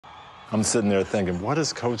I'm sitting there thinking, what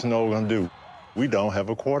is Coach Noel going to do? We don't have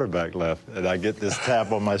a quarterback left. And I get this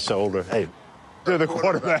tap on my shoulder. Hey, you're the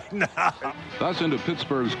quarterback now. Thus into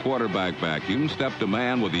Pittsburgh's quarterback vacuum stepped a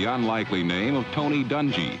man with the unlikely name of Tony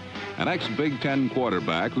Dungy, an ex-Big Ten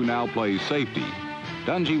quarterback who now plays safety.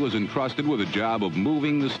 Dungy was entrusted with the job of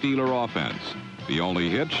moving the Steeler offense. The only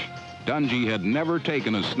hitch, Dungy had never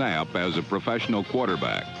taken a snap as a professional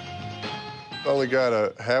quarterback. Only guy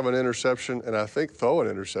to have an interception and I think throw an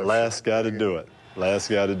interception. Last guy to do it. Last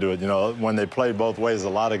guy to do it. You know, when they played both ways, a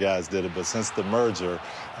lot of guys did it, but since the merger,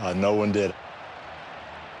 no one did it.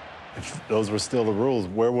 If those were still the rules,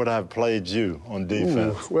 where would I have played you on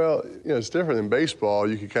defense? Ooh, well, you know, it's different in baseball.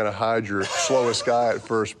 You can kind of hide your slowest guy at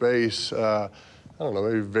first base. I don't know,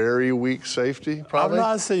 maybe very weak safety, probably.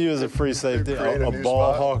 I'd see you as a free safety, a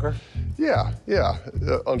ball hawker. Yeah,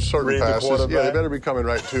 on certain passes. Yeah, they better be coming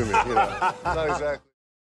right to me, you know. Not exactly.